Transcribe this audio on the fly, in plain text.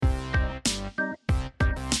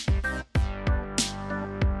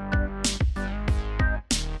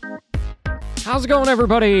How's it going,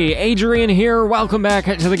 everybody? Adrian here. Welcome back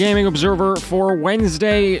to the Gaming Observer for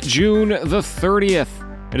Wednesday, June the 30th.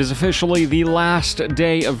 It is officially the last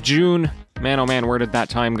day of June. Man, oh man, where did that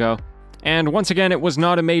time go? And once again, it was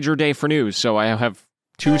not a major day for news, so I have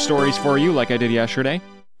two stories for you like I did yesterday.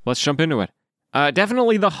 Let's jump into it.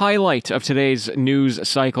 Definitely the highlight of today's news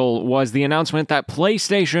cycle was the announcement that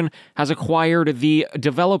PlayStation has acquired the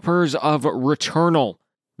developers of Returnal.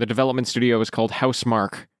 The development studio is called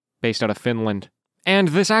Housemarque, based out of Finland. And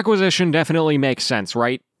this acquisition definitely makes sense,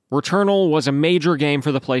 right? Returnal was a major game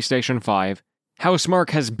for the PlayStation 5.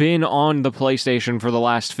 Housemarque has been on the PlayStation for the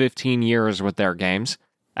last 15 years with their games,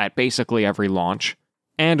 at basically every launch.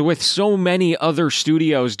 And with so many other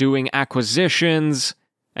studios doing acquisitions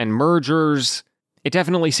and mergers, it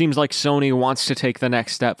definitely seems like Sony wants to take the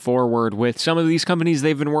next step forward with some of these companies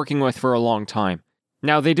they've been working with for a long time.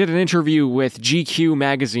 Now, they did an interview with GQ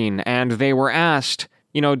magazine, and they were asked,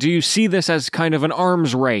 do you see this as kind of an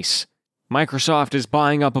arms race? Microsoft is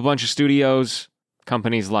buying up a bunch of studios,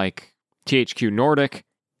 companies like THQ Nordic,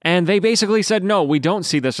 and they basically said, no, we don't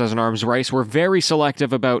see this as an arms race. We're very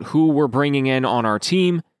selective about who we're bringing in on our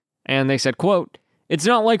team. And they said, quote, it's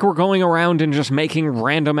not like we're going around and just making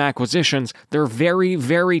random acquisitions. They're very,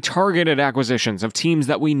 very targeted acquisitions of teams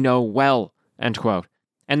that we know well, end quote.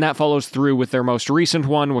 And that follows through with their most recent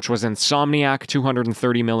one, which was Insomniac,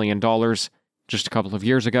 $230 million, just a couple of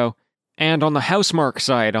years ago. And on the Housemarque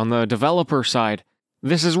side, on the developer side,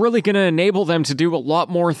 this is really going to enable them to do a lot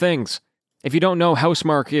more things. If you don't know,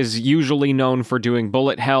 Housemarque is usually known for doing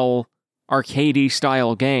bullet hell,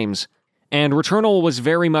 arcade-style games, and Returnal was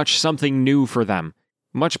very much something new for them.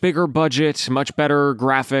 Much bigger budget, much better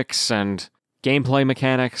graphics and gameplay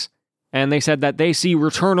mechanics, and they said that they see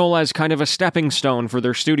Returnal as kind of a stepping stone for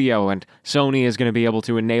their studio, and Sony is going to be able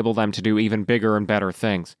to enable them to do even bigger and better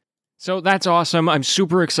things. So that's awesome. I'm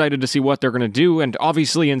super excited to see what they're going to do, and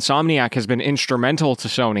obviously Insomniac has been instrumental to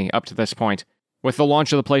Sony up to this point. With the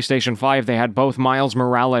launch of the PlayStation 5, they had both Miles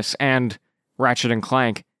Morales and Ratchet &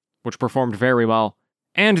 Clank, which performed very well.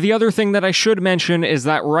 And the other thing that I should mention is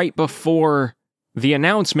that right before the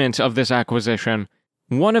announcement of this acquisition,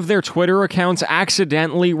 one of their Twitter accounts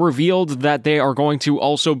accidentally revealed that they are going to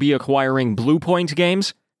also be acquiring Bluepoint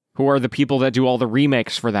Games, who are the people that do all the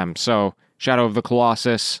remakes for them. So, Shadow of the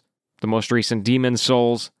Colossus, the most recent Demon's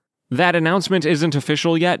Souls. That announcement isn't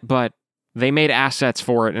official yet, but they made assets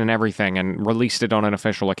for it and everything and released it on an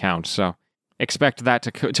official account, so expect that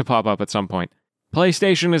to pop up at some point.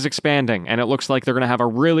 PlayStation is expanding, and it looks like they're going to have a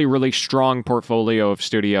really, really strong portfolio of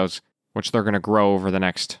studios, which they're going to grow over the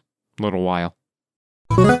next little while.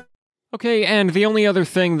 Okay, and the only other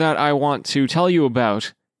thing that I want to tell you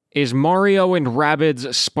about is Mario and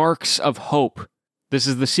Rabbids Sparks of Hope. This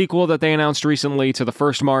is the sequel that they announced recently to the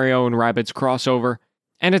first Mario and Rabbids crossover.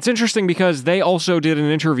 And it's interesting because they also did an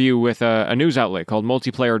interview with a news outlet called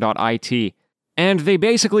multiplayer.it, and they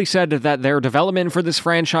basically said that their development for this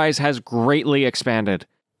franchise has greatly expanded.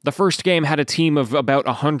 The first game had a team of about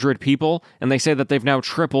 100 people, and they say that they've now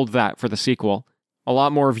tripled that for the sequel. A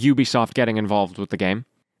lot more of Ubisoft getting involved with the game.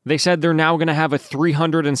 They said they're now going to have a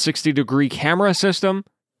 360-degree camera system,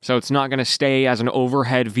 so it's not going to stay as an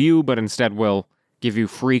overhead view, but instead will give you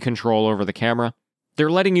free control over the camera.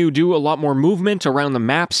 They're letting you do a lot more movement around the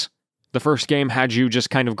maps. The first game had you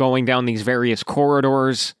just kind of going down these various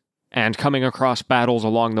corridors and coming across battles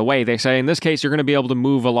along the way. They say in this case you're going to be able to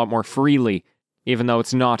move a lot more freely, even though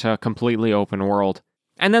it's not a completely open world.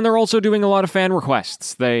 And then they're also doing a lot of fan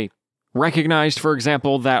requests. They recognized, for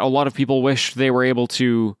example, that a lot of people wished they were able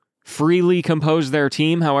to freely compose their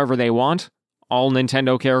team however they want. All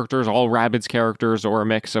Nintendo characters, all Rabbids characters, or a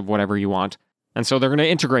mix of whatever you want. And so they're going to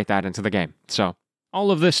integrate that into the game. So, all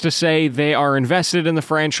of this to say, they are invested in the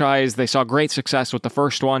franchise, they saw great success with the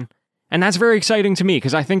first one, and that's very exciting to me,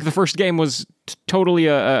 because I think the first game was totally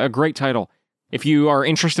a great title. If you are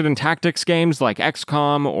interested in tactics games like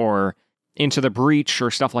XCOM or Into the Breach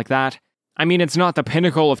or stuff like that, I mean, it's not the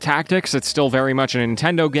pinnacle of tactics, it's still very much a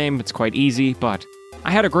Nintendo game, it's quite easy, but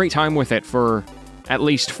I had a great time with it for at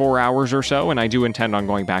least 4 hours or so, and I do intend on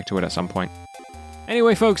going back to it at some point.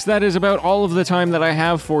 Anyway, folks, that is about all of the time that I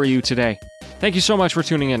have for you today. Thank you so much for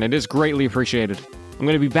tuning in. It is greatly appreciated. I'm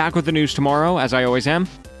going to be back with the news tomorrow, as I always am.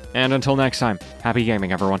 And until next time, happy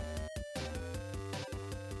gaming, everyone.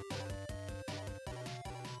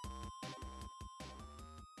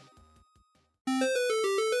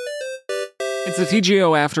 It's the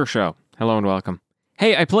TGO After Show. Hello and welcome.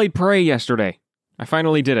 Hey, I played Prey yesterday. I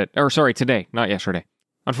finally did it. Or sorry, today, not yesterday.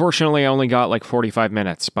 Unfortunately, I only got like 45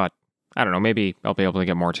 minutes, but I don't know, maybe I'll be able to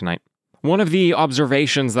get more tonight. One of the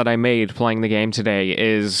observations that I made playing the game today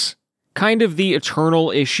is kind of the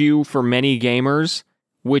eternal issue for many gamers,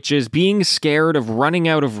 which is being scared of running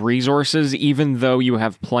out of resources even though you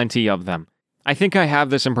have plenty of them. I think I have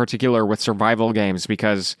this in particular with survival games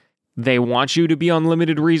because they want you to be on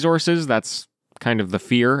limited resources. That's kind of the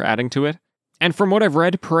fear adding to it. And from what I've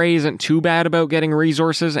read, Prey isn't too bad about getting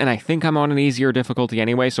resources, and I think I'm on an easier difficulty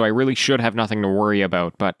anyway, so I really should have nothing to worry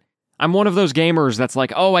about, but I'm one of those gamers that's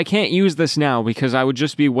like, oh, I can't use this now because I would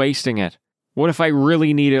just be wasting it. What if I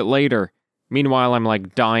really need it later? Meanwhile, I'm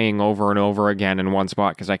like dying over and over again in one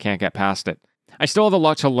spot because I can't get past it. I still have a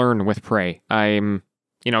lot to learn with Prey. I'm,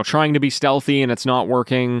 trying to be stealthy and it's not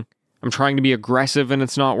working. I'm trying to be aggressive and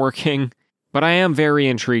it's not working. But I am very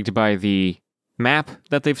intrigued by the map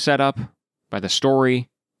that they've set up, by the story.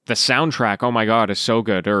 The soundtrack, oh my god, is so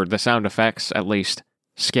good. Or the sound effects, at least,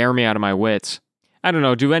 scare me out of my wits. I don't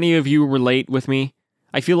know, do any of you relate with me?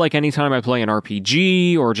 I feel like anytime I play an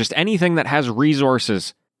RPG or just anything that has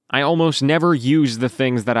resources, I almost never use the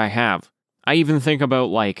things that I have. I even think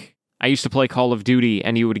about, I used to play Call of Duty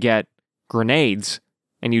and you would get grenades,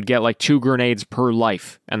 and you'd get 2 grenades per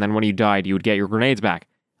life, and then when you died, you would get your grenades back.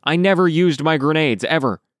 I never used my grenades,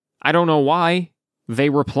 ever. I don't know why. They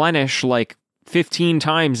replenish 15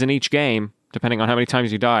 times in each game, depending on how many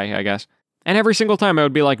times you die, I guess. And every single time I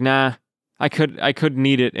would be like, nah, I could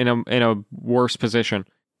need it in a worse position.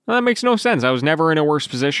 Well, that makes no sense. I was never in a worse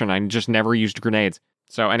position. I just never used grenades.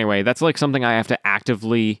 So anyway, that's something I have to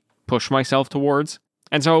actively push myself towards.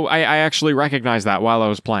 And so I actually recognized that while I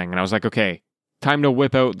was playing, and I was like, okay, time to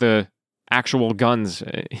whip out the actual guns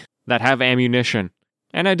that have ammunition.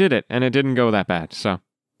 And I did it, and it didn't go that bad. So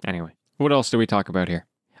anyway, what else do we talk about here?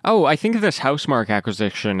 Oh, I think this Housemarque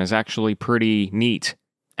acquisition is actually pretty neat.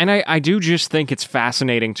 And I do just think it's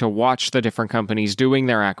fascinating to watch the different companies doing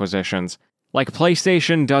their acquisitions.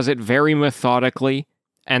 PlayStation does it very methodically,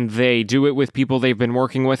 and they do it with people they've been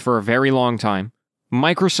working with for a very long time.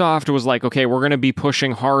 Microsoft was like, okay, we're going to be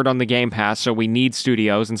pushing hard on the Game Pass, so we need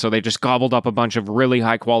studios, and so they just gobbled up a bunch of really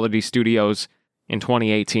high-quality studios in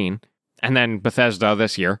 2018, and then Bethesda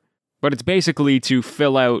this year. But it's basically to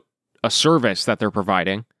fill out a service that they're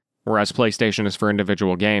providing, whereas PlayStation is for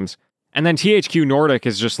individual games. And then THQ Nordic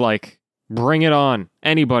is just like, bring it on.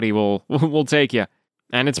 Anybody will take you.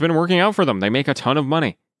 And it's been working out for them. They make a ton of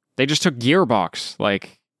money. They just took Gearbox.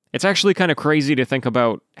 It's actually kind of crazy to think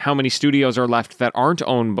about how many studios are left that aren't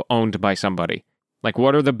owned by somebody.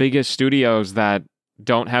 What are the biggest studios that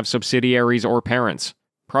don't have subsidiaries or parents?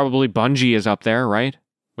 Probably Bungie is up there, right?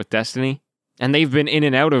 With Destiny. And they've been in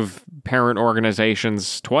and out of parent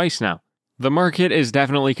organizations twice now. The market is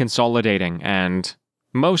definitely consolidating, and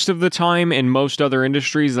most of the time in most other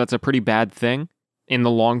industries, that's a pretty bad thing. In the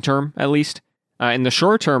long term, at least. In the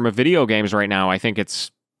short term of video games right now, I think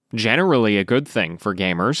it's generally a good thing for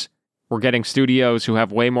gamers. We're getting studios who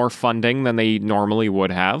have way more funding than they normally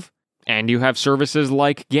would have. And you have services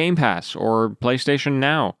like Game Pass or PlayStation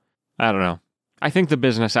Now. I don't know. I think the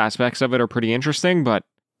business aspects of it are pretty interesting, but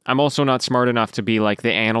I'm also not smart enough to be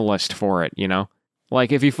the analyst for it,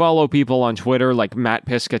 if you follow people on Twitter like Matt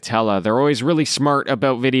Piscatella, they're always really smart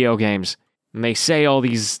about video games. And they say all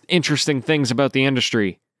these interesting things about the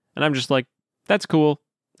industry. And I'm just like, that's cool.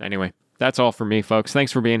 Anyway, that's all for me, folks.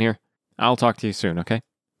 Thanks for being here. I'll talk to you soon, okay?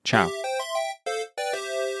 Ciao.